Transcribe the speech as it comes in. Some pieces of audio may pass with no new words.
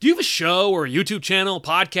Do you have a show or a YouTube channel,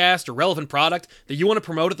 podcast, or relevant product that you want to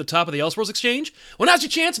promote at the top of the Elseworlds Exchange? Well, now's your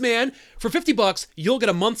chance, man! For $50, you'll get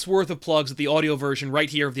a month's worth of plugs at the audio version right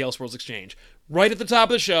here of the Elseworlds Exchange. Right at the top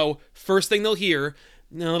of the show, first thing they'll hear,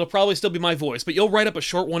 no, it'll probably still be my voice, but you'll write up a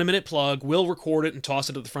short 1-minute plug, we'll record it and toss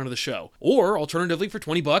it at the front of the show. Or, alternatively, for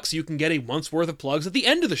 $20, you can get a month's worth of plugs at the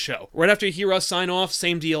end of the show. Right after you hear us sign off,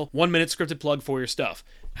 same deal, 1-minute scripted plug for your stuff.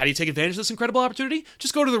 How do you take advantage of this incredible opportunity?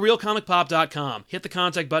 Just go to therealcomicpop.com, hit the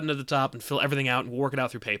contact button at the top, and fill everything out, and we'll work it out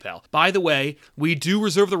through PayPal. By the way, we do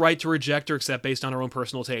reserve the right to reject or accept based on our own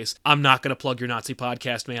personal taste. I'm not going to plug your Nazi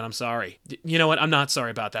podcast, man. I'm sorry. You know what? I'm not sorry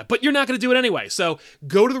about that. But you're not going to do it anyway. So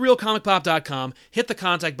go to therealcomicpop.com, hit the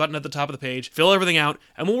contact button at the top of the page, fill everything out,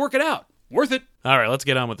 and we'll work it out. Worth it. All right, let's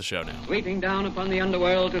get on with the show now. Sweeping down upon the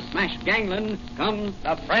underworld to smash gangland comes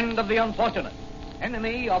the friend of the unfortunate,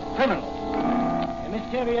 enemy of criminals. A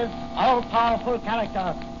mysterious, all-powerful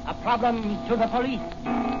character, a problem to the police,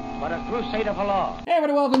 but a crusader for law. Hey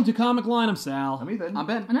everybody, welcome to Comic Line. I'm Sal. I'm Ethan. I'm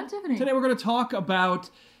Ben. And I'm Tiffany. Today we're going to talk about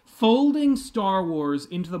folding Star Wars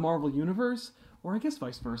into the Marvel Universe, or I guess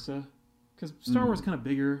vice versa, because Star Wars is kind of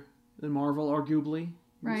bigger than Marvel, arguably, you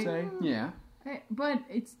would Right. say. Yeah. But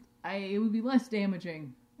it would be less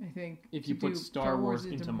damaging, I think, If you to put do Star Wars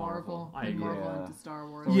into Marvel. I than agree. Marvel Yeah. into Star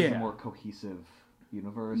Wars. It's always Yeah. a more cohesive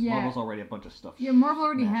universe. Yeah. Marvel's already a bunch of stuff. Yeah, Marvel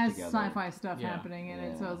already smashed has together. sci-fi stuff Yeah. happening in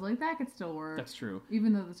it, so Yeah. I was like, that could still work. That's true.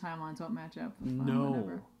 Even though the timelines don't match up. Fine, No.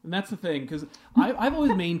 whatever. And that's the thing, because I've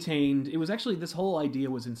always maintained, it was actually, this whole idea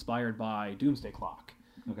was inspired by Doomsday Clock.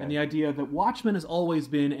 Okay. And the idea that Watchmen has always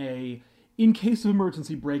been a, in case of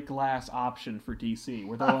emergency, break glass option for DC,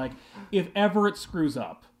 where they're like, if ever it screws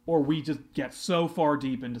up, or we just get so far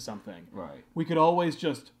deep into something, Right. we could always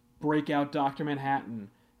just break out Dr. Manhattan,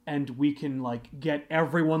 and we can, like, get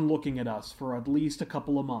everyone looking at us for at least a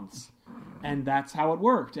couple of months. And that's how it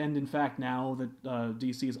worked. And in fact, now that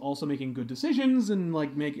DC is also making good decisions and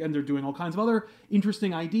and they're doing all kinds of other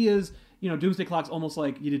interesting ideas, you know, Doomsday Clock's almost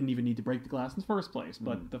like you didn't even need to break the glass in the first place.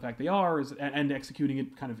 But the fact they are and executing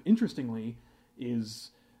it kind of interestingly is,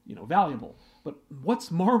 you know, valuable. But what's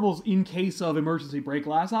Marvel's in case of emergency break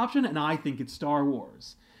glass option? And I think it's Star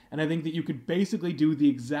Wars. And I think that you could basically do the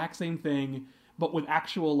exact same thing, but with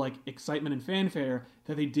actual, like, excitement and fanfare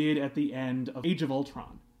that they did at the end of Age of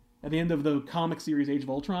Ultron. At the end of the comic series Age of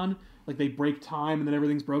Ultron, like, they break time and then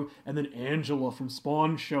everything's broke, and then Angela from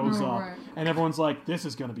Spawn shows up, right. and everyone's like, this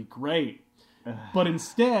is gonna be great. But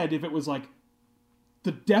instead, if it was, like,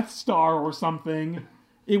 the Death Star or something,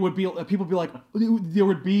 it would be, people would be like, there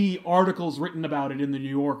would be articles written about it in the New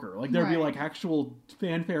Yorker. Like, there'd be, Right. like, actual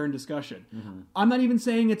fanfare and discussion. I'm not even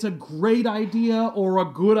saying it's a great idea or a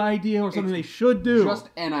good idea or something they should do. Just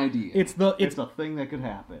an idea. It's a thing that could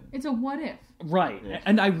happen. It's a what if. Right. Yeah.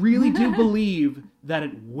 And I really do believe that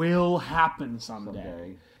it will happen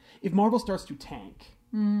someday. If Marvel starts to tank,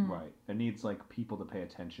 Right. It needs, like, people to pay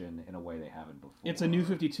attention in a way they haven't before. it's a New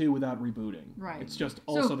 52 without rebooting. Right. It's just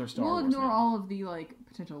also So their Star we'll Wars ignore now. all of the, like,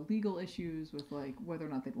 potential legal issues with, like, whether or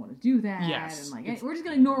not they'd want to do that. Yes. And, like, It's- we're just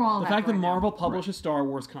going to ignore all The that fact for that right now. Marvel publishes Star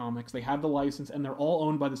Wars comics, they have the license, and they're all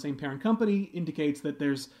owned by the same parent company, indicates that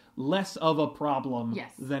there's less of a problem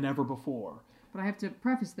Yes. than ever before. But I have to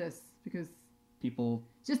preface this because People,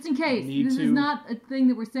 just in case, Need this to- is not a thing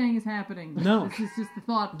that we're saying is happening. No. This is just the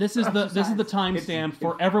thought. this is the exercise. timestamp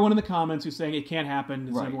for everyone in the comments who's saying it can't happen.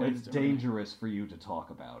 It's Right. never going It's to- dangerous for you to talk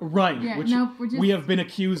about. Right, Yeah, which no, we're just- we have been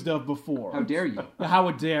accused of before. How dare you? How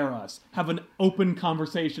dare us have an open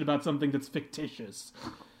conversation about something that's fictitious?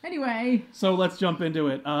 Anyway, So let's jump into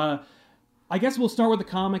it. I guess we'll start with the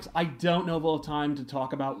comics. I don't know if we'll have time to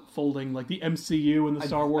talk about folding, like, the MCU and the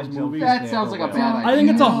Star Wars don't movies. think That sounds like a will. bad idea. I think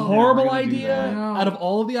it's a No. horrible Never gonna do idea. that. No. Out of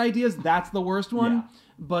all of the ideas, that's the worst one. Yeah.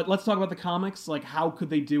 But let's talk about the comics. Like, how could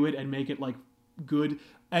they do it and make it, like, good?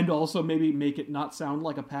 And also maybe make it not sound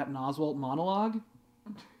like a Patton Oswalt monologue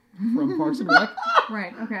from Parks and Rec.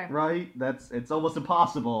 right, okay. Right? It's almost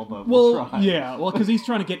impossible, but we'll Well, try. yeah. Well, because he's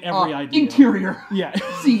trying to get every idea. Interior. Yeah.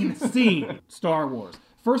 Scene. Star Wars.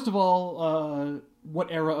 First of all,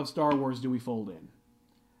 what era of Star Wars do we fold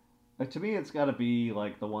in? To me, it's got to be,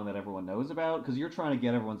 like, the one that everyone knows about, because you're trying to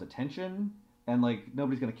get everyone's attention, and, like,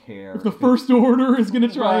 nobody's going to care. The First Order is going to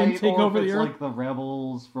try and Right, take or over if the it's Earth? like the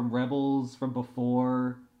Rebels from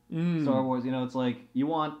before Star Wars. You know, it's like you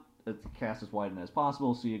want to cast as wide as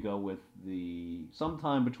possible, so you go with the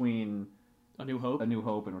sometime between A New Hope? A New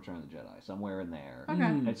Hope and Return of the Jedi, somewhere in there. Okay.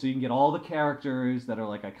 And so you can get all the characters that are,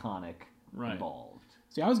 like, iconic Right. involved.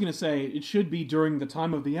 See, I was going to say it should be during the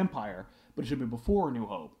time of the Empire, but it should be before A New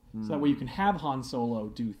Hope. So that way you can have Han Solo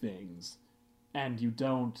do things and you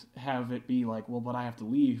don't have it be like, well, but I have to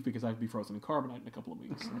leave because I have to be frozen in carbonite in a couple of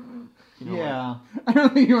weeks. You know, Yeah. I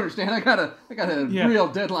don't think you understand. I got a Yeah. real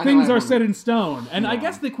deadline. things I are have. set in stone, and I Yeah.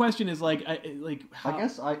 guess the question is like how,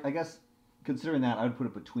 I guess considering that, I would put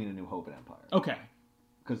it between A New Hope and Empire. okay.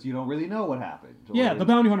 Because you don't really know what happened. Yeah, Or- the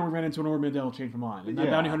bounty hunter we ran into in Orbit Mandela changed my mind. And that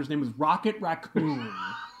Yeah. bounty hunter's name was Rocket Raccoon.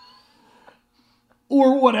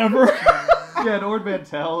 Or whatever. Yeah, and Ord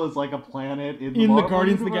Mantell is like a planet in the In the Marvel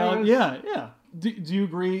Guardians of the universe. Galaxy. Yeah. Do you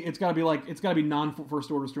agree? It's gotta be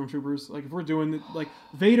non-First Order Stormtroopers. Like, if we're doing it, like,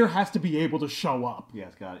 Vader has to be able to show up. Yeah,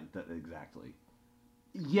 it's got it. Exactly.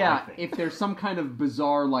 Yeah, I think. if there's some kind of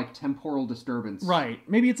bizarre, like, temporal disturbance. Right.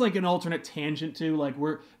 Maybe it's like an alternate tangent too, like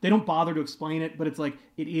where they don't bother to explain it, but it's like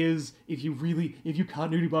it is if you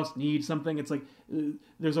continuity buffs need something, it's like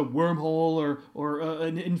there's a wormhole or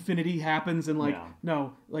an infinity happens and like Yeah.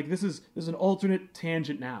 no, like there's an alternate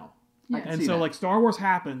tangent now. Yeah. can And see so that. like Star Wars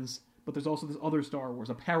happens, but there's also this other Star Wars,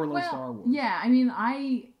 a parallel Star Wars. Yeah, I mean,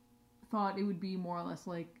 I thought it would be more or less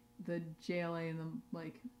like the JLA and the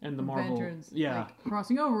like And the Marvel- veterans, yeah. like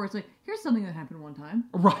crossing over. Where it's like, here's something that happened one time.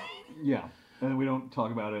 Right. Yeah, and we don't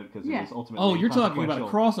talk about it because Yeah. it was ultimately. Oh, you're talking about a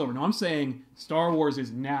consequential. crossover. No, I'm saying Star Wars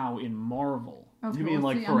is now in Marvel. Okay, You mean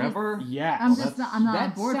well, like see, forever? Yes. I'm just not on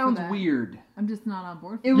That board sounds for that. weird. I'm just not on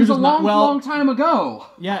board. For It that. was a just not- long, well- long time ago.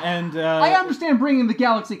 Yeah, and I understand bringing the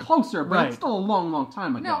galaxy closer, but Right. it's still a long, long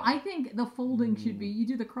time ago. No, I think the folding should be you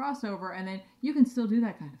do the crossover and then you can still do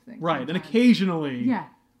that kind of thing. right, and sometimes. occasionally Yeah.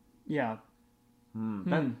 Yeah.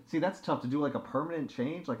 See, that's tough to do. Like a permanent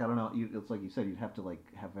change. Like I don't know. It's like you said. You'd have to like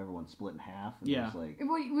have everyone split in half. And Yeah. just, like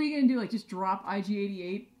What are you gonna do? Like just drop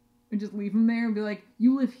IG-88 and just leave him there and be like,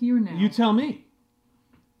 you live here now. You tell me.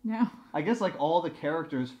 now. I guess like all the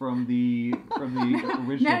characters from the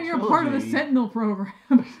original. Now you're part of the trilogy- Sentinel program.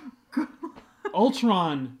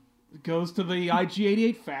 Ultron goes to the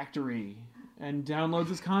IG-88 factory and downloads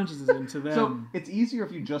his consciousness into them. So it's easier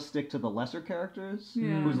if you just stick to the lesser characters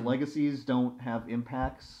Yeah. whose legacies don't have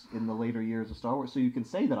impacts in the later years of Star Wars. So you can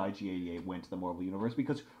say that IG-88 went to the Marvel Universe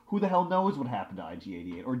because who the hell knows what happened to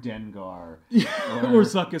IG-88 or Dengar or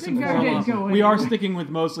Zuckus and Dengar didn't Forlorn. go We are anywhere. sticking with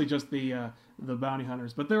mostly just the bounty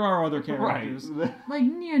hunters, but there are other right. characters. Like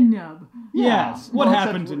Nien-Nub. Yes. What Well,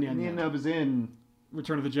 happened to except Nien? Nien-Nub is in.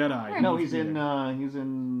 Return of the Jedi. No, he's in.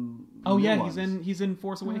 Oh the yeah, new he's ones. in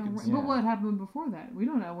Force Awakens. Yeah. But what happened before that? We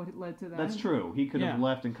don't know what led to that. That's true. He could have Yeah.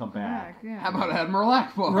 left and come back. Yeah. How about Admiral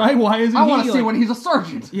Akbar? Right? Why isn't I he? want to see like- when he's a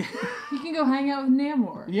sergeant. Yeah. He can go hang out with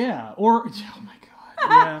Namor. Yeah. Or oh my god.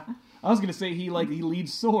 Yeah. I was gonna say he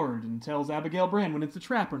leads Sword and tells Abigail Brand when it's a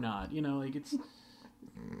trap or not. You know, like it's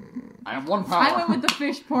I have one power. I went with the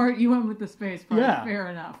fish part, you went with the space part. Yeah. Fair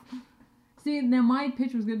enough. See, now my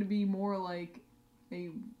pitch was going to be more like a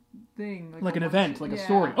thing. like a an one- event, like a yeah,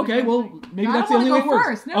 story. like Okay, a well thing. maybe I that's the don't only wanna way it go works.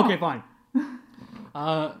 first, no. Okay, fine.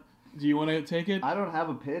 Do you want to take it? I don't have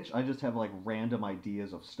a pitch. I just have like random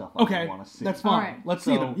ideas of stuff Okay, I want to see. that's fine. Alright. Let's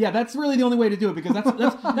see So- them. Yeah, that's really the only way to do it because that's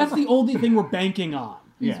the only thing we're banking on.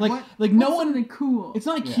 Yeah. Like What- like no what's one. something cool. It's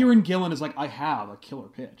not like Yeah. Kieran Gillen is like I have a killer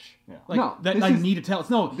pitch. Yeah. Like No, that this I is- need to tell.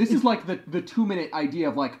 It's no. This is like the 2-minute idea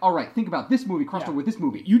of like, all right, think about this movie crossed Yeah. over with this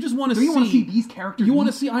movie. You just want to Do see. you want to see these characters? You want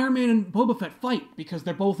to meet? see Iron Man and Boba Fett fight because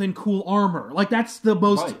they're both in cool armor. Like that's the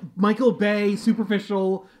most Right. Michael Bay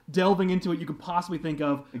superficial delving into it you could possibly think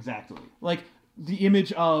of. Exactly. Like the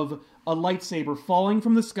image of a lightsaber falling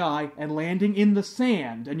from the sky and landing in the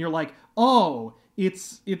sand, and you're like, oh,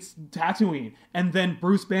 it's Tatooine, and then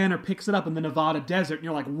Bruce Banner picks it up in the Nevada desert, and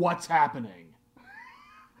you're like, what's happening?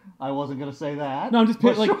 I wasn't gonna say that. No, I'm just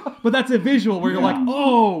but like, sure. but that's a visual where you're Yeah. like,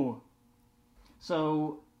 oh,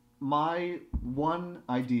 So my one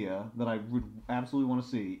idea that I would absolutely want to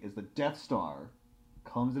see is the Death Star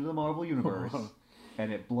comes into the Marvel Universe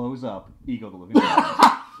and it blows up Ego the Living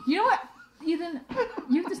Planet. You know what, Ethan?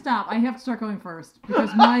 You have to stop. I have to start going first because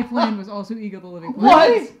my plan was also Ego the Living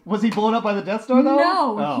Planet. What? Was he blown up by the Death Star though?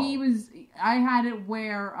 No, Oh. he was. I had it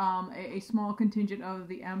where a small contingent of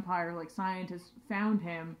the Empire, like scientists, found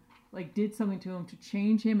him, like did something to him to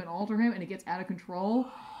change him and alter him, and it gets out of control.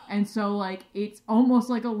 And so, like, it's almost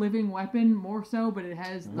like a living weapon, more so, but it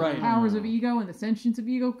has the Right. powers of Ego and the sentience of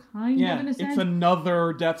Ego, kind yeah, of in a sense. it's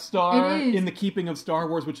another Death Star It is. in the keeping of Star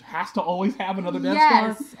Wars, which has to always have another Death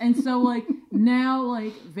Yes, Star. and so like now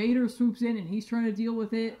like Vader swoops in and he's trying to deal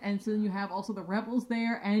with it, and so then you have also the Rebels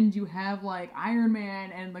there, and you have like Iron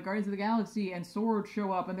Man and the Guardians of the Galaxy and Sword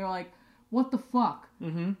show up, and they're like, "What the fuck?"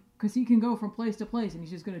 Mm-hmm. Because he can go from place to place, and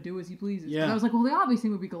he's just gonna do as he pleases. Yeah. And I was like, well, the obvious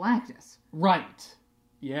thing would be Galactus. Right.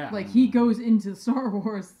 Yeah. Like he goes into Star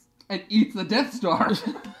Wars. and eats the Death Star.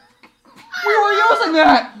 were using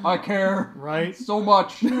that! I care. Right? So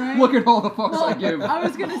much. Right? Look at all the fucks Well, I give. I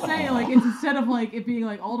was gonna say, like, it's instead of like it being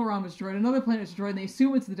like Alderaan was destroyed, another planet was destroyed, and they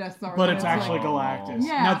assume it's the Death Star. But and it's like- actually Galactus.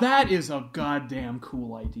 Yeah. Now that is a goddamn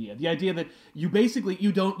cool idea. The idea that you basically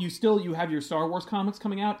you have your Star Wars comics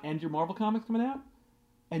coming out and your Marvel comics coming out,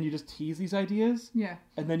 and you just tease these ideas, Yeah.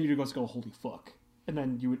 and then you just go holy fuck, and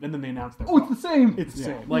then they announce their Oh, it's the same. It's the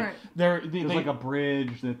Yeah. same. Like Right. There's they like a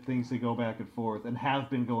bridge that things that go back and forth and have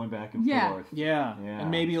been going back and Yeah. forth. yeah. Yeah.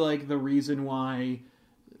 And maybe like the reason why.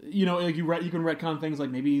 Like you can retcon things like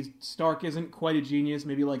maybe Stark isn't quite a genius.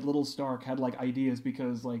 Maybe like little Stark had like ideas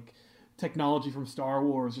because like technology from Star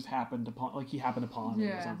Wars just happened upon it or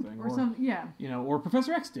Yeah. something. Or something. Yeah. Or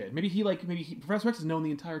Professor X did. Maybe Professor X is known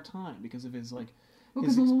the entire time because of his like.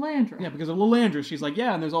 Because his of Lilandra. Yeah, because of Lilandra. She's like,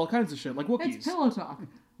 yeah, and there's all kinds of shit like Wookiees. It's pillow talk.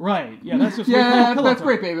 Right? Yeah, that's just Yeah, pillow that's talk.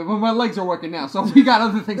 great, baby, but my legs are working now, so we got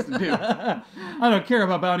other things to do. I don't care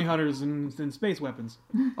about bounty hunters and space weapons.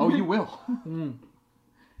 Oh, you will.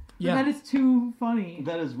 Yeah, That is too funny.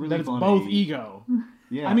 That is really that it's funny. both ego.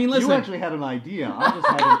 Yeah. I mean, listen. You actually had an idea. I just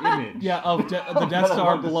had an image. Yeah, of the Death That I Star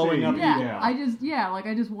wanted to blowing see. up Yeah, ego.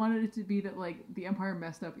 I just wanted it to be that like the Empire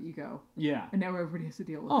messed up ego, Yeah. and now everybody has to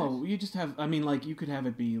deal with Oh, it. you just have. I mean, like you could have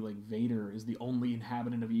it be like Vader is the only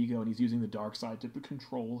inhabitant of ego, and he's using the dark side to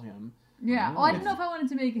control him. Yeah. Oh, I didn't know if I wanted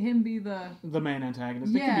to make him be the. The man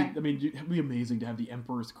antagonist. Yeah. It could be, it'd be amazing to have the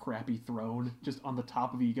Emperor's crappy throne just on the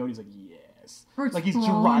top of ego. And he's like, yes, Or it's like he's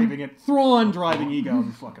Thrawn. driving it. Thrawn driving ego would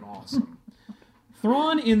be fucking awesome.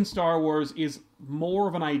 Thrawn in Star Wars is more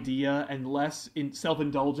of an idea and less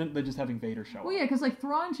self-indulgent than just having Vader show up. Well, yeah, because like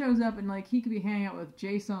Thrawn shows up and like he could be hanging out with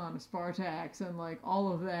Jason, Spartax, and like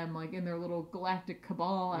all of them like in their little galactic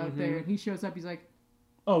cabal out there, and he shows up. He's like,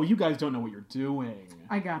 Oh, you guys don't know what you're doing.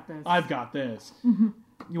 "I got this." I've got this.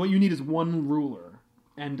 What you need is one ruler,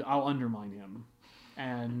 and I'll undermine him.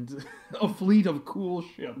 And a fleet of cool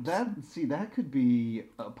ships. That could be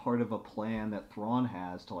a part of a plan that Thrawn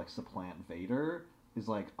has to like supplant Vader. Is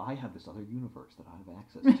like, I have this other universe that I have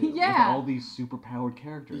access to. Yeah. With all these superpowered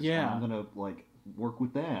characters. Yeah. And I'm gonna like work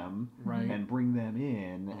with them Right. and bring them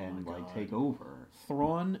in and my like God. take over.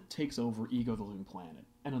 Thrawn takes over Ego the Living Planet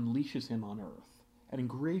and unleashes him on Earth and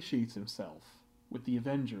ingratiates himself with the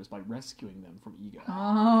Avengers by rescuing them from Ego.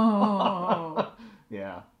 Oh.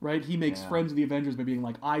 Yeah. Right? He makes Yeah. friends with the Avengers by being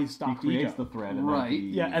like, I He stopped creates Ego. the threat and Right. then he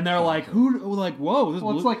Yeah, and they're like, who? Like, whoa, this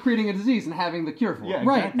Well, it's blue- like creating a disease and having the cure for Yeah, it.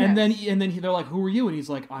 right. exactly. And Yes. then they're like, who are you? And he's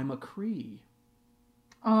like, I'm a Kree.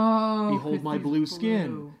 Oh. Behold 'cause my he's blue skin.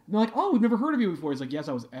 blue. And they're like, oh, we've never heard of you before. He's like, yes,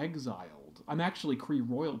 I was exiled. I'm actually Kree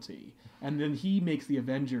royalty. And then he makes the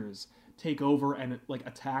Avengers take over and like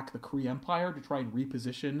attack the Kree Empire to try and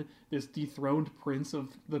reposition this dethroned prince of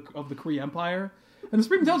the Kree Empire. And the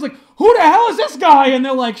Supreme Intelligence is like, who the hell is this guy? And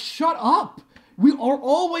they're like, shut up. We are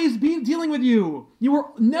always dealing with you. You were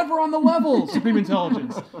never on the level, Supreme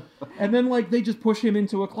Intelligence. And then like they just push him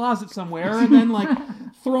into a closet somewhere, and then like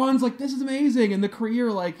Thrawn's like, this is amazing, and the Kree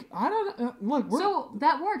are like, I don't look. We're, So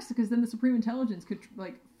that works because then the Supreme Intelligence could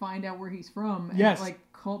like find out where he's from and Yes. like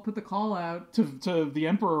put the call out to the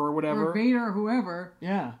Emperor or whatever. or Vader or whoever.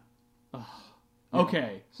 Yeah. Ugh.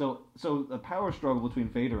 Okay. So the power struggle between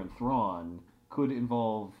Vader and Thrawn could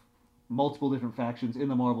involve multiple different factions in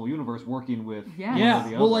the Marvel universe working with Yeah. one or Yeah. the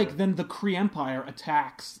Well, other. like then the Kree Empire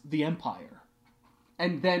attacks the Empire.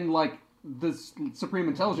 And then, like, the Supreme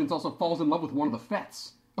Intelligence also falls in love with one of the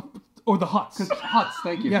Fets. Or the Hutts. Huts,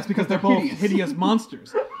 thank you. Yes, because they're both hideous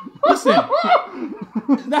monsters. Listen,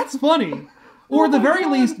 that's funny. Or at the very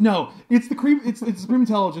least, no, it's the Supreme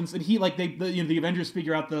Intelligence, and he like the Avengers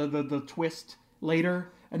figure out the twist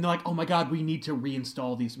later, and they're like, oh my god, we need to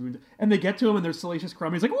reinstall these, and they get to him, and there's Salacious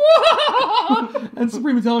Crumb. He's like, whoa! And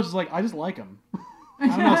Supreme Intelligence is like, I just like him. I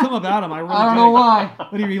don't know, something about him. I really I don't dig. know why.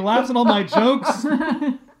 But he laughs at all my jokes.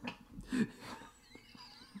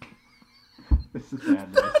 This is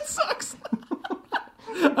madness. Sucks.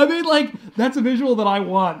 I mean, like that's a visual that I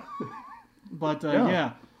want. But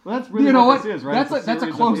yeah. Well, that's really You know what what? this is, right? That's a series of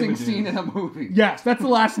closing images. scene in a movie. Yes, that's the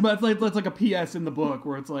last. That's like a PS in the book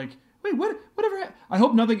where it's like, wait, whatever. I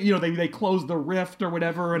hope nothing. They close the rift or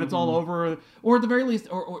whatever, and it's all over. Or at the very least,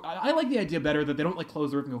 or I like the idea better that they don't like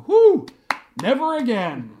close the rift and go, whoo, never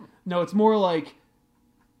again. No, it's more like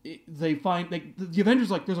they find the Avengers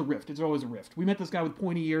like there's a rift. There's always a rift. We met this guy with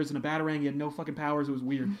pointy ears and a batarang. He had no fucking powers. It was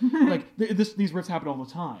weird. Like these rifts happen all the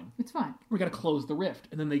time. It's fine. We got to close the rift,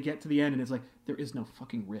 and then they get to the end, and it's like there is no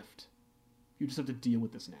fucking rift. You just have to deal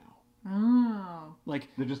with this now. Oh. Like,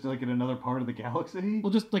 They're just like in another part of the galaxy.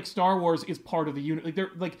 well, just like Star Wars is part of the unit. Like they're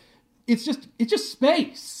like, it's just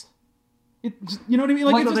space. You know what I mean?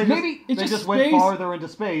 Like, Like, it's they just, just- it's they just just went space. farther into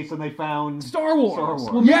space and they found Star Wars. Star Wars.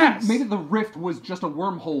 Well, maybe, Yes! maybe the rift was just a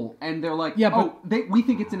wormhole, and they're like, Yeah, oh, we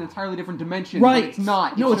think it's an entirely different dimension, Right. but it's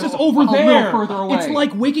not. No, it's just a over little there. further away. It's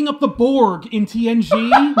like waking up the Borg in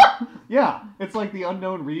TNG. Yeah, it's like the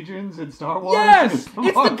unknown regions in Star Wars. Yes! It's the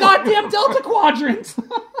Marvel goddamn Delta Quadrant!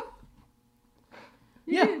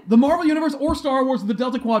 Yeah, the Marvel Universe or Star Wars are the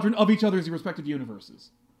Delta Quadrant of each other's respective universes.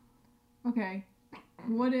 Okay.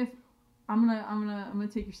 What if I'm gonna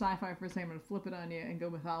take your sci-fi for a second, I'm gonna flip it on you and go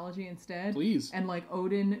mythology instead. Please. And like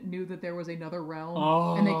Odin knew that there was another realm,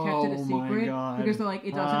 Oh, and they kept it a my secret God. because they're like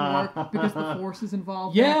it doesn't work because the Force is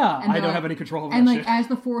involved. Yeah, there. And I they're don't like- have any control over And that like shit. as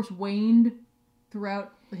the Force waned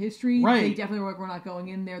throughout history, they Right. definitely were like, we're not going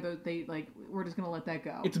in there. They like we're just gonna let that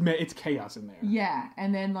go. It's chaos in there. Yeah,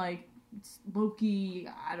 and then like Loki,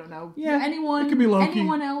 I don't know. Yeah, anyone it could be Loki.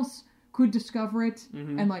 Anyone else could discover it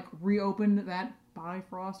Mhm. and like reopen that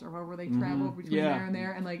Bifrost or however they travel between Yeah. there and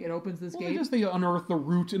there, and like it opens this Well, gate. they unearth the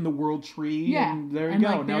root in the world tree, Yeah, and there you and, go.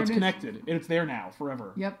 like, Now there it's it is. connected. And it's there now,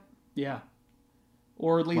 forever. Yep. Yeah.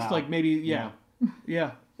 Or at least, Wow. like, maybe, yeah.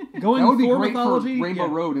 Going that would be for great mythology, for Rainbow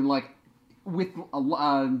yeah. Road, and like with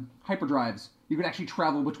hyperdrives, you could actually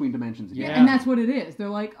travel between dimensions. Again. Yeah. And that's what it is. They're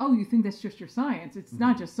like, oh, you think that's just your science? It's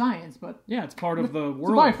not just science, but Yeah, it's part of the It's a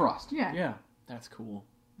world. Bifrost. yeah. Yeah, that's cool.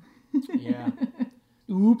 Yeah.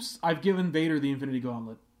 Oops, I've given Vader the Infinity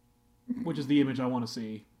Gauntlet, which is the image I want to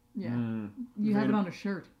see. Yeah. You have it Vader- on a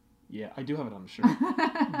shirt. Yeah, I do have it on the shirt.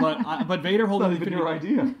 but Vader holding Not the even Infinity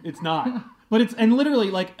your idea. It's not. But it's, and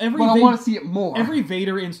literally, like, every But I Va- want to see it more. every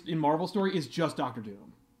Vader in Marvel story is just Doctor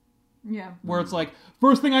Doom. Yeah. Where it's like,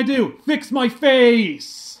 first thing I do, fix my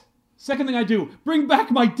face. Second thing I do, bring back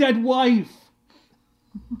my dead wife.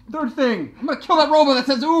 Third thing, I'm gonna kill that robot that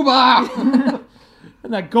says Uba.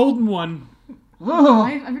 And that golden one.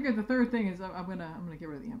 I figured the third thing is I'm gonna get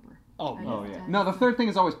rid of the Emperor. Oh, Oh, yeah. No, the third thing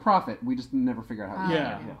is always profit. We just never figure out how to do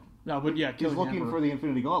yeah. it. Yeah. No, but yeah, He's killing the looking Emperor. for the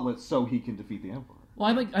Infinity Gauntlet so he can defeat the Emperor.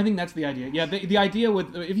 Well, I think that's the idea. Yeah, the idea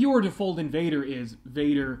with if you were to fold in Vader is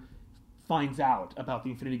Vader finds out about the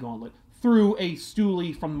Infinity Gauntlet through a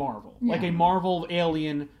stoolie from Marvel, like Yeah. a Marvel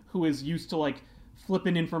alien who is used to like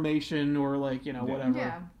flipping information or like whatever.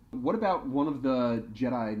 Yeah. What about one of the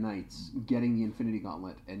Jedi Knights getting the Infinity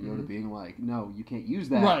Gauntlet and Yoda being like, "No, you can't use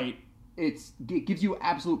that. Right. It gives you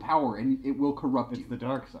absolute power and it will corrupt It's you." the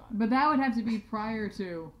dark side. But that would have to be prior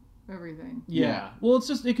to everything. Yeah. Yeah. Well,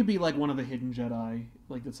 it could be like one of the hidden Jedi,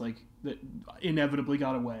 like that's like that inevitably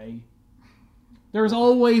got away. There's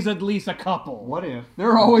always at least a couple. What if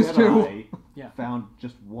There are always the two. Jedi Yeah. found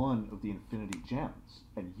just one of the Infinity Gems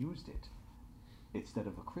and used it instead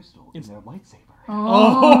of a crystal in their lightsaber?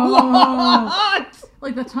 Oh, What?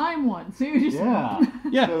 like the time one. So you just Yeah.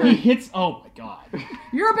 Yeah, So he they- hits. Oh my god.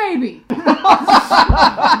 you're a baby.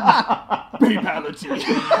 Babality.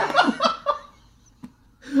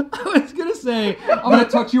 I was gonna say I'm gonna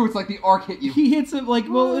touch you. It's like the arc hit you. he hits it like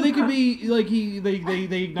they could be like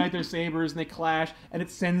they ignite their sabers and they clash and it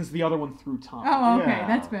sends the other one through time. Oh, okay, Yeah,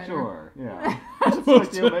 that's better. Sure, yeah. As It's like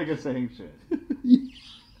opposed the to- Omega saying shit.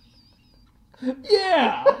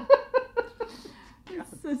 Yeah,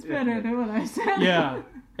 That's better than what I said. yeah.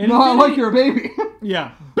 And No, I like Infinity- you're a baby.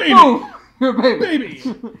 Yeah, baby, Boom, you're a baby. baby.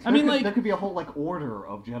 I mean, there like could be a whole like order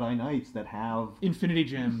of Jedi Knights that have Infinity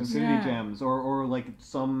Gems. Infinity Yeah. Gems, or like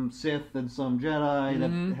some Sith and some Jedi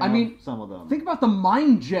that have I mean, some of them. Think about the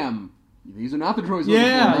mind gem. These are not the droids.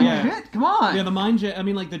 Yeah, Oh, yeah. Shit, come on. Yeah, the mind gem. I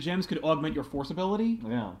mean, like the gems could augment your force ability.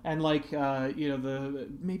 Yeah. And like the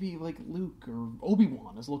maybe like Luke or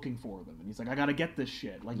Obi-Wan is looking for them, and he's like, I gotta get this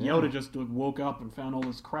shit. Like Yeah. Yoda just like, woke up and found all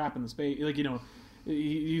this crap in the space. Like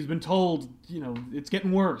he's been told it's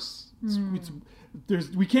getting worse.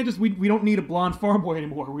 We can't just we don't need a blonde farm boy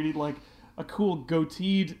anymore. We need like a cool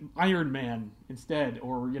goateed Iron Man instead,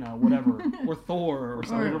 or whatever, or Thor or Or,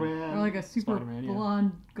 something. Spider-Man. or like a super Spider-Man, yeah.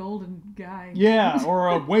 blonde golden guy. Yeah, or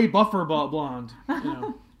a way buffer blonde,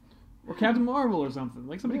 or Captain Marvel or something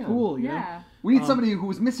like somebody Yeah. cool. You know? Yeah. We need somebody who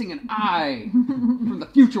was missing an eye from the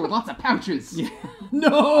future with lots of pouches. Yeah.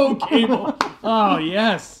 No, Cable. Oh,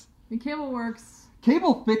 yes. And Cable works.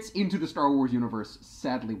 Cable fits into the Star Wars universe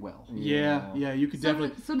sadly well. Yeah, you could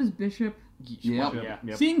definitely. So does Bishop. Yep. Yeah.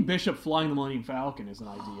 Yep. Seeing Bishop flying the Millennium Falcon is an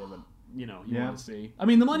idea that you Yeah. want to see. I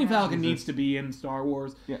mean, the Millennium Yeah. Falcon needs to be in Star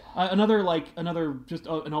Wars. Yeah. Another just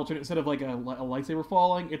an alternate instead of like a lightsaber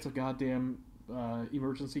falling, it's a goddamn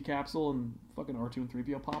emergency capsule and fucking R2 and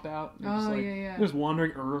 3PO pop out. They're just Oh, like, yeah. There's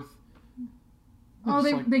wandering Earth. They're Oh, just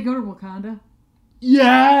they like, they go to Wakanda,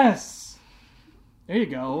 yes. There you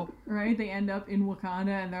go. right? They end up in Wakanda,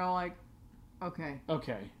 and they're all like, "Okay,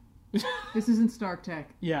 Okay. this isn't Stark Tech.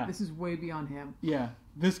 Yeah. This is way beyond him." Yeah.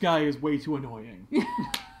 this guy is way too annoying.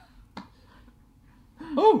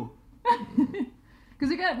 Oh,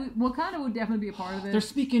 Because Wakanda would definitely be a part of this.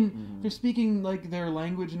 they're speaking like their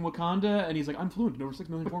language in Wakanda, and he's like, I'm fluent in over 6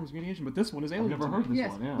 million forms of communication, but this one is I've alien. never to heard me." this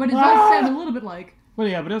Yes, one. Yeah. but it does sound a little bit like But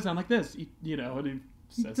yeah, but it does sound like this, you know. And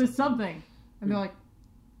he says something, and they're like,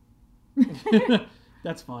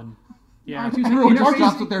 That's fun. Yeah. Archie's Everyone just interface-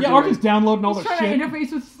 stops what they're Yeah, doing. Archer's downloading all he's the trying shit. to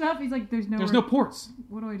interface with stuff. He's like, there's There's no ports.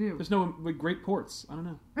 What do I do? There's no like, great ports. I don't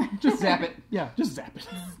know. Just zap it. Yeah, just zap it.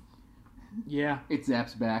 Yeah. It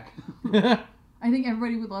zaps back. I think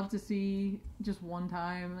everybody would love to see just one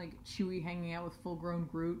time, like Chewie hanging out with full-grown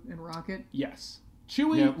Groot and Rocket, Yes.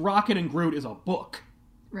 Chewie, Yep. Rocket, and Groot is a book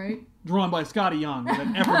right? drawn by Scotty Young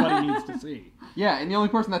that everybody needs to see. Yeah, and the only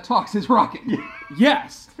person that talks is Rocket.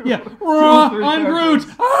 Yes. Yeah. three I'm characters.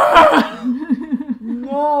 Groot. Ah!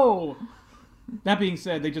 No. That being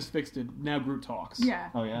said, they just fixed it. Now Groot talks. Yeah.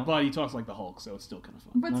 Oh yeah. But he talks like the Hulk, so it's still kind of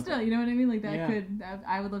fun. But still, you know what I mean? Like that Yeah.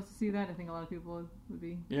 I would love to see that. I think a lot of people would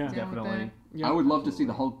be Yeah. down Definitely. with that. Yeah. I would love to see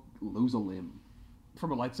the Hulk lose a limb.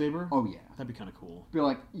 From a lightsaber? Oh yeah. That'd be kind of cool. Be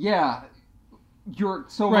like, yeah, you're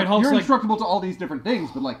so Right, Hulk's you're like- indestructible to all these different things,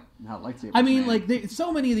 but like not lightsabers. I mean, man. like,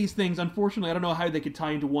 so many of these things, unfortunately, I don't know how they could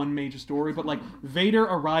tie into one major story, but, like, Vader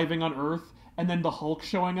arriving on Earth, and then the Hulk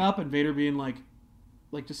showing up, and Vader being, like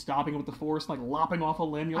just stopping with the Force, like, lopping off a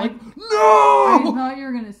limb. You're like, I no! thought you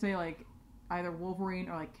were gonna say like either Wolverine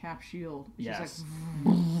or like Cap Shield. It's Yes. just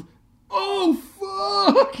like, Oh,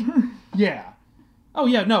 fuck! Yeah. Oh,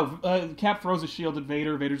 yeah, no. Cap throws a shield at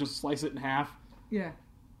Vader. Vader just slices it in half. yeah.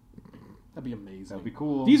 That'd be amazing. That'd be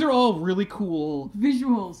cool. These are all really cool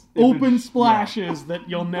Visuals. open Image- splashes that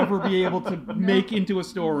you'll never be able to make into a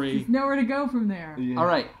story. Nowhere to go from there. Yeah. all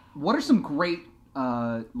right, what are some great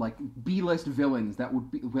like B-list villains that would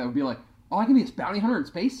be like, oh, I can be a bounty hunter in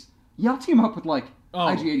space? Yeah, I'll team up with like Oh.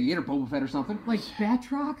 IG-88 or Boba Fett or something. Like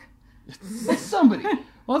Batroc. That's somebody.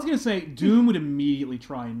 Well, I was gonna say Doom would immediately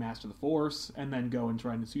try and master the Force, and then go and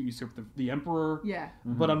try and usurp the Emperor. Yeah.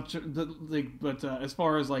 But as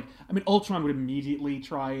far as like, I mean, Ultron would immediately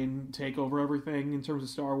try and take over everything in terms of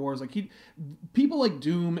Star Wars. Like people like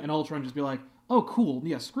Doom and Ultron just be like, oh, cool,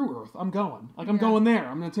 yeah, screw Earth, I'm going. Like I'm Yeah. going there.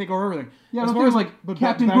 I'm gonna take over everything. Yeah, as I'm far as thinking, like but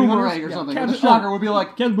Captain Bounty Boomerang Hunters- or yeah, something. Captain, The Shocker would be like,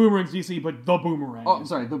 Captain Boomerang's DC, but the Boomerang. oh,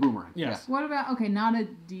 sorry, the Boomerang. Yes. What about not a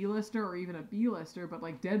D-lister or even a B-lister, but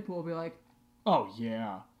like Deadpool would be like, Oh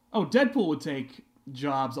yeah. Oh, Deadpool would take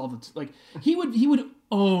jobs all the like he would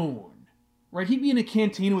own. Right, he'd be in a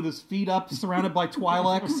canteen with his feet up, surrounded by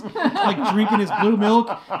Twi'leks, like drinking his blue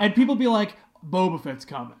milk, and people be like, "Boba Fett's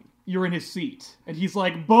coming. You're in his seat," and he's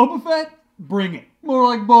like, "Boba Fett, bring it." More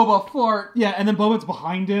like Boba Fart. Yeah, and then Boba's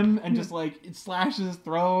behind him and just like it slashes his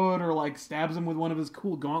throat or like stabs him with one of his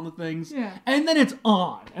cool gauntlet things. Yeah. And then it's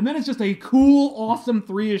on, and then it's just a cool, awesome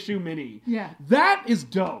 3-issue mini. yeah, That is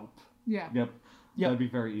dope. yeah. Yep. Yeah. That'd be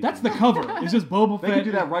very easy. That's the cover. It's just Boba They Fett. could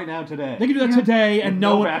do that right now today. They could do that Yeah. today, and With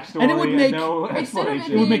no one, backstory and it would make no Instead of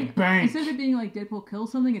explanation. it would make bank. Instead of it being like Deadpool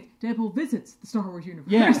kills something, it's Deadpool visits the Star Wars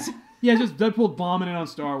universe. Yeah, yeah, it's just Deadpool bombing it on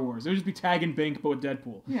Star Wars. It would just be tagging Bink, but with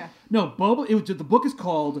Deadpool. Yeah. No, Boba. It was just, the book is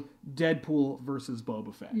called Deadpool versus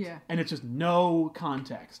Boba Fett. Yeah. and it's just no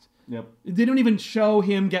context. Yep. They don't even show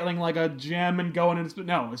him getting like a gem and going in.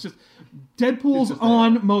 No, it's just Deadpool's It's just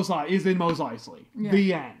on Mos is in Mos Eisley. Yeah.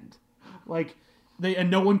 The end. Like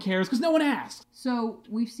and no one cares because no one asked. So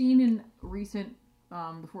we've seen in recent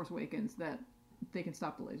The Force Awakens that they can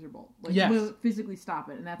stop the laser bolt, like Yes. literally physically stop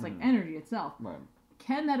it, and that's like energy itself. Right.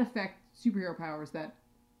 Can that affect superhero powers that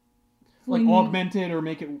Like augment it or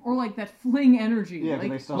make it or like that fling energy? Yeah,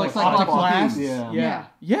 like, they saw like Cyclops optic blast. Beams. Yeah. Yeah.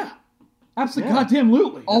 Yeah. Absolutely. Yeah. Goddamn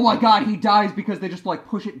lootly. Oh my god, he dies because they just like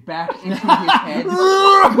push it back into his head.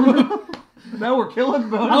 Now we're killing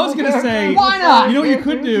them. I was gonna say, Why not? You know what you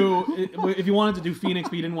could do if you wanted to do Phoenix,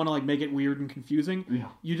 but you didn't want to like make it weird and confusing. Yeah.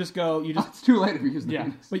 You just go. You just It's too late if you use the yeah.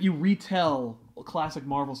 Phoenix. But you retell classic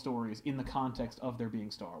Marvel stories in the context of there being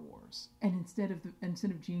Star Wars. and instead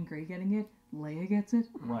of Jean Grey getting it, Leia gets it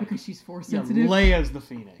Right. because she's Force Yeah, sensitive, Leia's the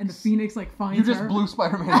Phoenix. and the Phoenix like finds You just her. blew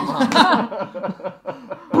Spider-Man's mind.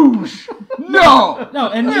 Boosh! No! No,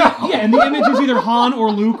 and and the image is either Han or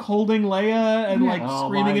Luke holding Leia and like Oh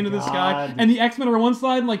screaming my into the sky, God. and the X-Men are on one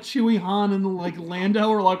side, and like Chewie, Han, and like Lando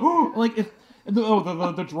are like, like if the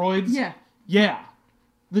droids, Yeah.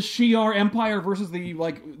 the Shi'ar Empire versus the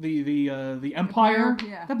the Empire,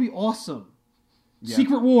 Yeah. that'd be awesome. Yeah.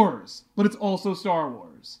 Secret Wars, but it's also Star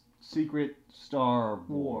Wars. Secret Star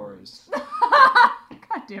Wars.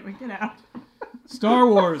 God damn it, get out. Star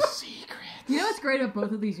Wars secret. You know what's great about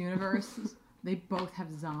both of these universes? They both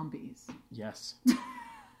have zombies. Yes.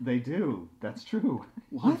 They do. That's true.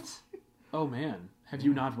 What? Oh man, have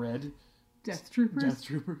you not read Death Troopers. Death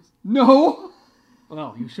Troopers. No.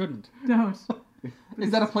 Well, you shouldn't. Don't. Is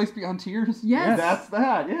that a place beyond tears? Yes. That's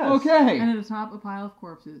that. Yes. Okay. And at the top, a pile of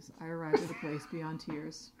corpses. I arrived at a place beyond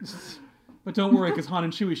tears. But don't worry, because Han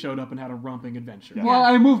and Chewie showed up and had a romping adventure. Yeah. Well,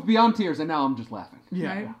 I moved beyond tears, and now I'm just laughing.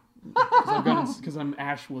 Yeah. Right? Because I'm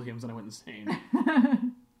Ash Williams and I went insane.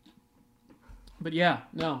 But yeah,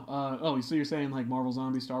 no. So you're saying like Marvel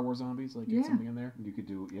zombies, Star Wars zombies, like Yeah. get something in there? You could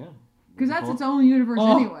do, yeah. Because that's its own universe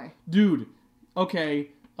Oh. anyway. Dude, okay.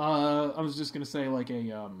 I was just gonna say like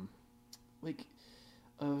a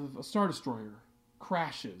Star Destroyer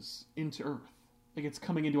crashes into Earth, like it's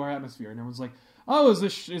coming into our atmosphere, and everyone's like, "Oh, I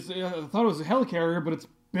thought it was a helicarrier, but it's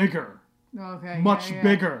bigger, Okay. much yeah.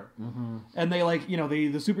 bigger." And they like, the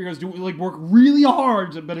superheroes do like work really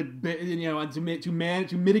hard, to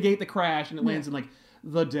mitigate the crash, and it lands in like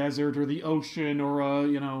the desert or the ocean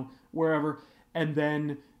or wherever, and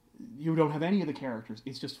then you don't have any of the characters.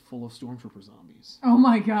 It's just full of stormtrooper zombies. Oh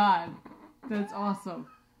my god. That's awesome.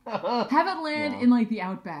 Have it land in like the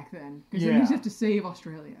outback then. Because then you Yeah. just have to save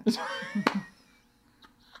Australia.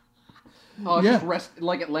 Oh, it's Yeah. just rest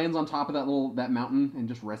like it lands on top of that mountain and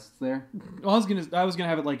just rests there. I was gonna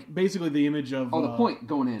have it like basically the image of Oh, the point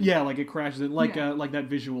going in. Yeah, like it crashes in, like Yeah. like that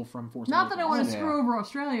visual from Force Not that I want Awakens. to Yeah. screw over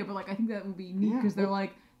Australia, but like I think that would be neat because they're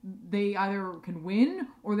like they either can win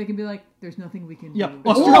or they can be like, there's nothing we can Yeah, do.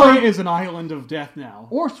 Australia is an island of death now.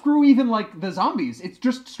 Or screw even like the zombies. It's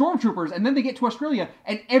just stormtroopers, and then they get to Australia,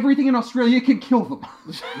 and everything in Australia can kill them.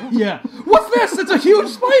 Yeah. What's this? It's a huge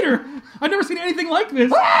spider! I've never seen anything like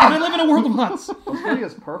this, and I live in a world of huts.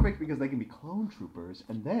 Australia's perfect because they can be clone troopers,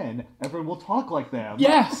 and then everyone will talk like them.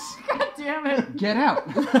 Yes! God damn it. Get out.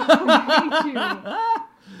 I hate you.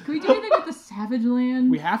 Can we do anything with the Savage Land?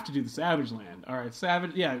 We have to do the Savage Land. Alright,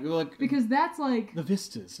 Savage, yeah, look, Because that's like the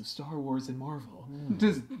vistas of Star Wars and Marvel.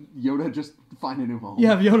 Does Yoda just find a new home?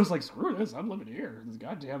 Yeah, Yoda's like, screw this, I'm living here. This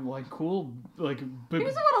goddamn, like, cool, like, he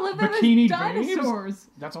doesn't want to live there with bikini dinosaurs. babes.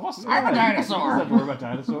 That's awesome. I'm a dinosaur. Does that worry about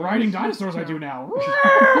dinosaurs? Riding dinosaurs I do now.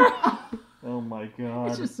 Oh my god.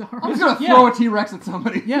 It's just sorry. I'm just gonna Yeah. throw a T-Rex at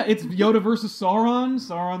somebody. Yeah, it's Yoda versus Sauron.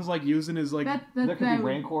 Sauron's, like, using his, like, There could be would-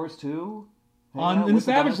 Rancors too. Hang on out in the with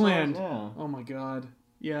Savage dinosaurs, Land. Yeah. Oh my god.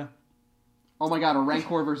 Yeah. Oh my god, a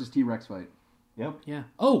Rancor versus T-Rex fight. Yep. Yeah.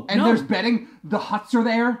 Oh, And no. there's betting. The huts are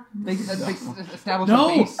there. They establish a No,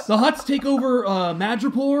 base. the Hutts take over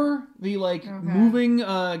Madripoor, the Okay. moving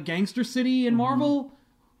gangster city in Marvel.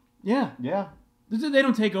 Yeah, Yeah. they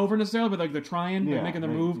don't take over necessarily, but like they're trying, they're Yeah, making their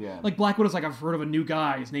they- move. yeah. Like Black Widow's like, I've heard of a new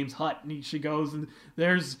guy. His name's Hutt, and she goes and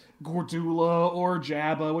there's Gordula or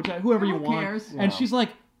Jabba, whoever you Who want, cares? Yeah. and she's like,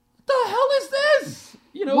 "The hell is this?"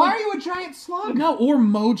 You know, Why like- are you a giant slug? No, or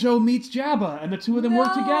Mojo meets Jabba, and the two of them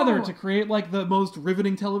work No. together to create like the most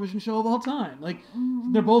riveting television show of all time. Like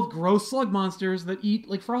they're both gross slug monsters that eat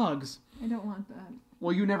like frogs. I don't want that.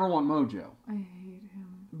 Well, you never want Mojo. I hate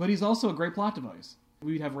him. But he's also a great plot device.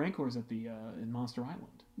 We'd have Rancors at the in Monster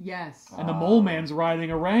Island, Yes. and the Mole Man's riding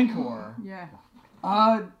a Rancor. Yeah.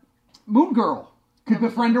 Moon Girl could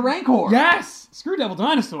befriend a Rancor. Yes, screw Devil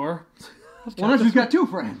Dinosaur. Well, now she's got two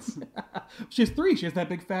friends. She has three. She has that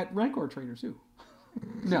big fat Rancor trainer too.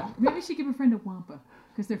 No. Maybe she could befriend a Wampa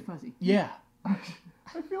because they're fuzzy. Yeah.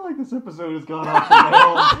 I feel like this episode has gone off the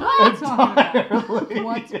rails What are you talking about? entirely.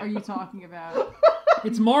 What are you talking about?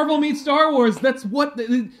 It's Marvel meets Star Wars. That's what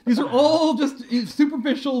these are all just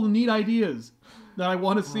superficial, neat ideas that I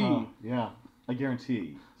want to see. Yeah. I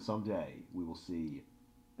guarantee someday we will see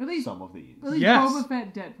At least, some of these. at least Yes. Boba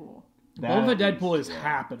Fett Deadpool. Boba Fett That Deadpool is yeah.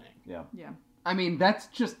 happening. Yeah. Yeah. I mean, that's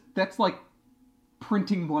like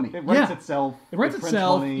printing money. It writes Yeah. itself. It writes prints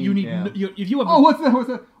itself. money, You need yeah. if you have. Oh, what's that? What's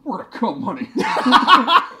that? We're gonna kill money.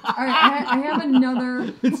 All right, I have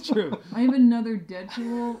another. It's true. I have another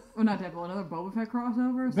Deadpool. Well, not Deadpool. Another Boba Fett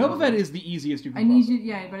crossover. So Boba Fett is the easiest you can. I need cross you. over.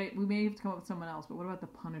 Yeah, but we may have to come up with someone else. But what about the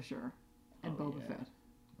Punisher and Boba yeah. Fett?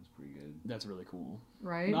 That's pretty good. That's really cool.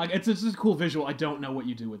 Right. Like, it's just a cool visual. I don't know what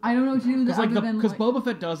you do with. I don't know what to do with Because it like other than because like, Boba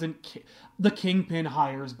Fett doesn't. The Kingpin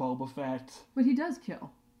hires Boba Fett. but he does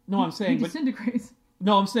kill. No, I'm He saying, but disintegrates.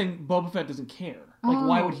 no, I'm saying Boba Fett doesn't care. Like,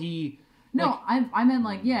 why Oh. would he? No, I meant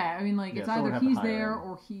like yeah. I mean like Yeah, it's someone either have to he's hire there him.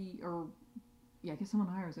 or yeah. I guess someone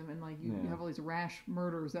hires him and like you Yeah. have all these rash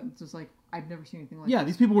murders that it's just like I've never seen anything like. Yeah, that.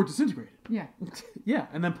 these people were disintegrated. Yeah. Yeah,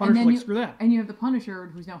 and then And Punisher's then like, you, screw that. And you have the Punisher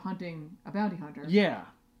who's now hunting a bounty hunter. Yeah,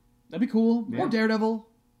 that'd be cool. Yeah. Or Daredevil,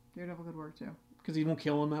 Daredevil could work too. because he won't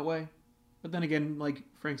kill him that way. But then again, like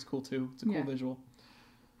Frank's cool too. It's a cool Yeah. visual.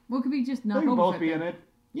 Well, it could be just They not can Boba both Fett be then. in it.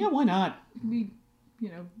 Yeah, why not? It could be,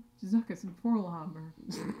 Zuckuss and Forlom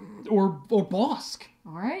or Or Bosk.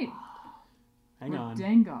 all right. Hang or on.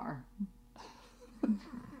 Dengar.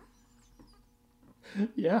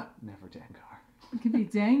 Yeah. Never Dengar. It could be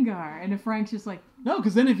Dengar, and if Frank's just like, No,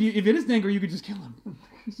 because then if it is Dengar, you could just kill him.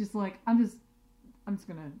 he's just like, I'm just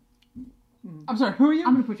gonna I'm sorry, who are you?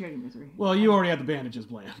 I'm gonna put you out of your misery. Well, you already had the bandages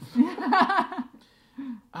planned.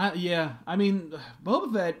 Yeah, I mean,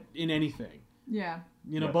 Boba Fett in anything. Yeah.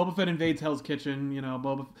 You know, Yep. Boba Fett invades Hell's Kitchen. You know,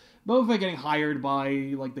 Boba Fett getting hired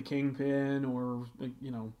by like the Kingpin, or like,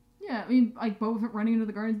 you know. Yeah, I mean, like Boba Fett running into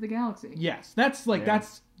the Guardians of the Galaxy. Yes, that's like Yeah.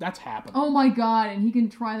 that's happening. Oh my god, and he can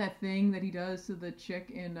try that thing that he does to the chick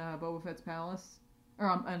in Boba Fett's palace. Or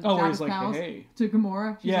in Oh, where Jabba's he's like, palace hey. to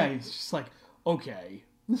Gamora. She's Yeah, like, he's just like, okay,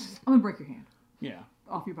 I'm gonna break your hand yeah.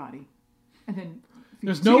 off your body. And then feed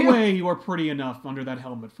There's it to no you. way you are pretty enough under that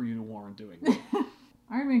helmet for you to warrant doing that.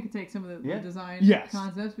 Iron Man could take some of the Yeah. design Yes.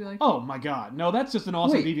 concepts, be like, Oh my god, no, that's just an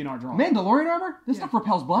awesome Wait, DeviantArt drawing. Mandalorian armor? This Yeah. stuff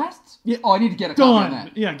repels blasts? Yeah. Oh, I need to get a copy of Done.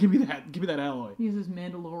 that. Yeah, give me that alloy. he has his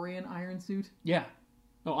Mandalorian iron suit. Yeah.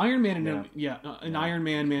 Oh, Iron Man and Yeah. an Iron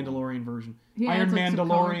Man Mandalorian version. He Iron adds, like, some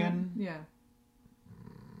color to it. Mandalorian. Yeah.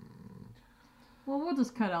 Well, we'll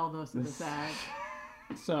just cut all those to the side.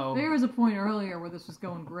 So There was a point earlier where this was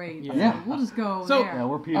going great. Yeah. so Yeah. We'll just go So- there. Yeah,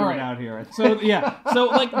 we're petering All right. out here. so yeah, so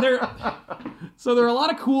like there are a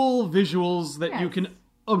lot of cool visuals that you Yes. can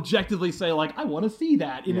objectively say like I want to see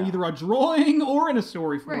that in Yeah. either a drawing or in a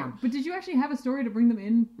story Right. form. But did you actually have a story to bring them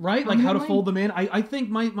in? Right? Like how to permanently? fold them in. I think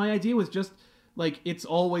my idea was just like it's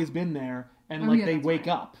always been there, and Oh, like yeah, they that's wake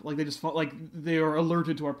right. up, like they just like they are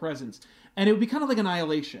alerted to our presence, and it would be kind of like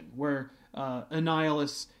Annihilation, where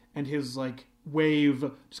Annihilus and his like wave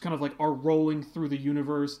just kind of like are rolling through the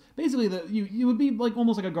universe. Basically, you would be like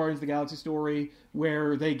almost like a Guardians of the Galaxy story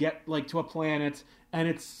where they get like to a planet and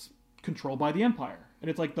it's controlled by the Empire. And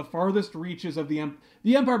it's like the farthest reaches of the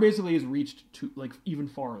Empire basically is reached to like even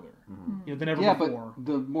farther you know, than ever Yeah, before. but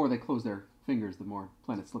the more they close their fingers, the more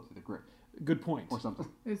planets slip through the grip. Good point. Or something.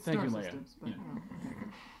 It's Thank Star you, Leia. Systems, but, Yeah. oh.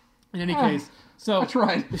 In any case, so I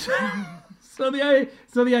tried. so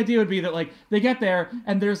the idea would be that like they get there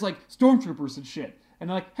and there's like stormtroopers and shit, and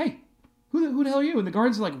they're like, hey, who the hell are you? And the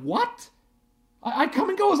guards are like, what? I come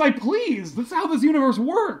and go as I please. That's how this universe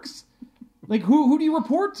works. Like, who do you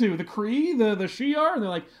report to? The Kree, the Shi'ar? And they're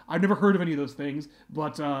like, I've never heard of any of those things,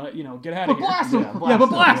 but you know, get out of But here. blast 'em! Yeah, Yeah, but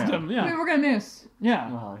blast yeah. them. I mean, Yeah, we're gonna miss. yeah.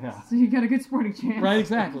 Oh, yeah. So you got a good sporting chance. Right,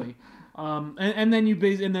 exactly. And then you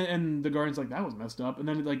and the Guardians like that was messed up, and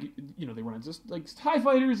then like you know they run into just like TIE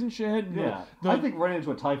fighters and shit. And Yeah, the- I think running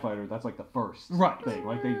into a TIE fighter, that's like the first Right. thing.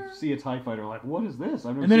 Like they see a TIE fighter, like, what is this?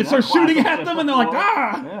 I've never And then seen it starts that class shooting of at ship them, and they're like, before.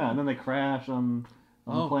 ah! Yeah, and then they crash on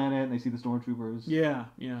Oh. the planet, and they see the stormtroopers. Yeah.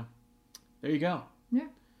 There you go. Yeah.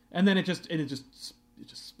 And then it just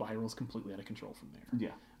spirals completely out of control from there. Yeah.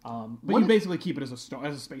 But What you if- basically keep it as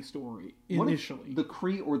a space story What if initially. the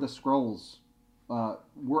Kree or the Skrulls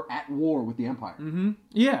were at war with the Empire?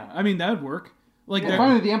 Yeah, I mean that would work. Like And they're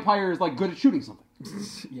finally, the Empire is like good at shooting something.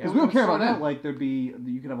 yeah. Because we don't care about Sort of that. Like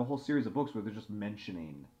you could have a whole series of books where they're just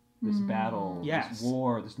mentioning this battle, Yes. this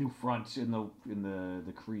war, this new front in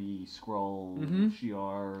the Kree, Skrull,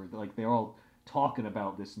 Shi'ar. Like they're all talking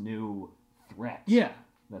about this new threat. Yeah.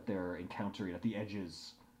 That they're encountering at the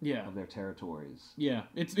edges Yeah. of their territories. Yeah.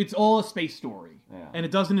 It's all a space story. Yeah. And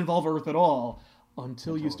it doesn't involve Earth at all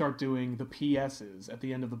until you Totally. start doing the PSs at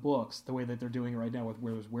the end of the books, the way that they're doing it right now with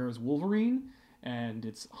Where's Wolverine? And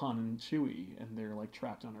it's Han and Chewie, and they're like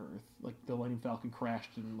trapped on Earth. Like the Lightning Falcon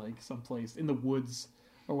crashed in like someplace in the woods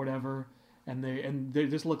or whatever, and they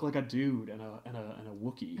just look like a dude and a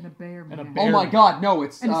Wookiee. And a bear man. And a bear. Oh my God, no!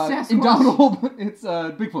 It's And Sasquatch. Indomitable. It's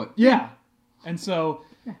Bigfoot. Yeah. And so,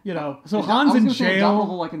 you know, so I Han's was in gonna say jail,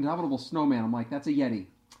 Indomitable, like Indomitable Snowman. I'm like, that's a Yeti.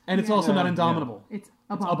 and it's also not Yeah. indomitable. It's It's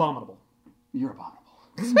abominable. abominable. You're abominable.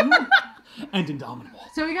 And indomitable.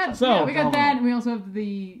 So we got So, yeah, we got abominable. that, and we also have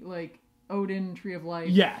the like Odin Tree of Life.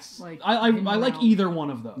 Yes. Like I hidden like around. either one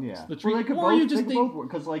of those. Yeah. The tree, Well, they could or both, you just they could both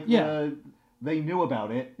because like Yeah. they knew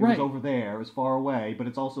about it. It Right. was over there. It was far away, but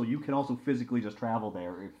it's also you can also physically just travel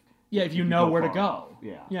there if you know where to far go. enough.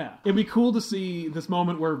 Yeah. Yeah. It'd be cool to see this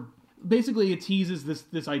moment where basically it teases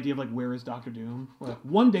this idea of like where is Doctor Doom? Where, like,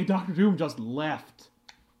 one day Doctor Doom just left.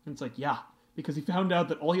 And it's like, yeah, because he found out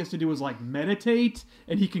that all he has to do is like meditate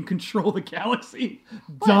and he can control the galaxy.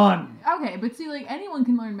 Done. Okay, but see, like anyone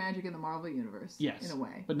can learn magic in the Marvel universe. Yes. In a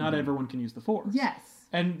way. But not everyone can use the Force. Yes.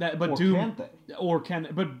 And that, but Or Doom, can't they? or can,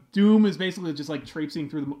 but Doom is basically just like traipsing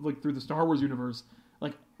through the Star Wars universe,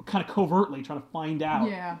 like kind of covertly trying to find out,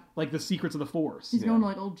 Yeah. like the secrets of the Force. He's going to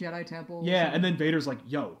like old Jedi temples. Yeah, and then Vader's like,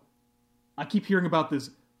 "Yo, I keep hearing about this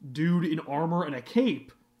dude in armor and a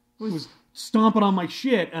cape who's stomping on my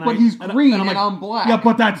shit, and But he's green and I'm black. Yeah,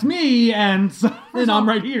 but that's me, and I'm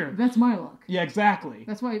right here. That's my look. Yeah, exactly.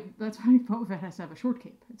 That's why Boba Fett has to have a short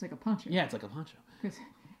cape. It's like a poncho. Yeah, it's like a poncho. Because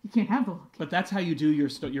you can't have the look. But that's how you do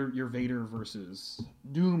your Vader versus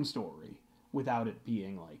Doom story without it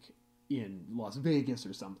being like in Las Vegas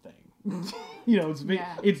or something.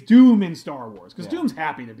 It's Doom in Star Wars because Doom's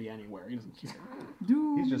happy to be anywhere. He doesn't care.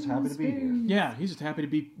 He's just happy to be here. Yeah, he's just happy to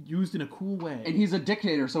be used in a cool way. And he's a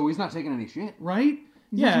dictator, so he's not taking any shit. Right?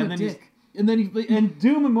 He's Yeah, also a dick. and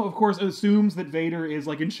Doom of course assumes that Vader is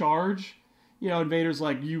like in charge. And Vader's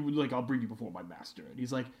like, I'll bring you before my master. And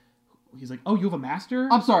he's like, oh, you have a master?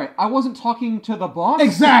 I'm sorry, I wasn't talking to the boss?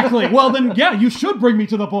 Exactly. Well, then, yeah, you should bring me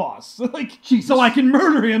to the boss, Jesus. so I can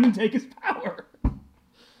murder him and take his power.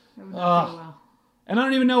 That would not go well. And I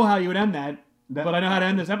don't even know how you would end that, but I know how to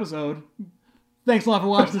end this episode. Thanks a lot for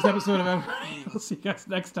watching this episode of Everybody. We'll see you guys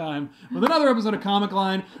next time with another episode of Comic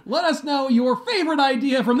Line. Let us know your favorite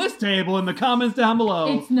idea from this table in the comments down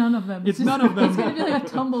below. It's none of them. It's none of them. It's going to be like a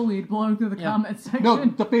tumbleweed blowing through the comments section. No,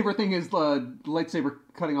 the favorite thing is the lightsaber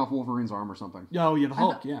cutting off Wolverine's arm or something. Oh, yeah, the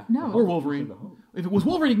Hulk, yeah. No. Or Wolverine. If it was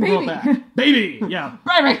Wolverine, you can grow it Baby. back. Baby! Yeah.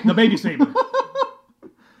 Baby! The baby saber.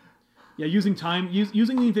 Yeah, using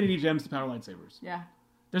the Infinity Gems to power lightsabers. Yeah.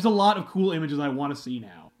 There's a lot of cool images I want to see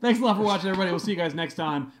now. Thanks a lot for watching, everybody. We'll see you guys next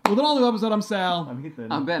time with an all-new episode. I'm Sal. I'm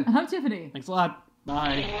Ethan. I'm Ben. I'm Tiffany. Thanks a lot.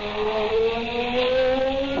 Bye.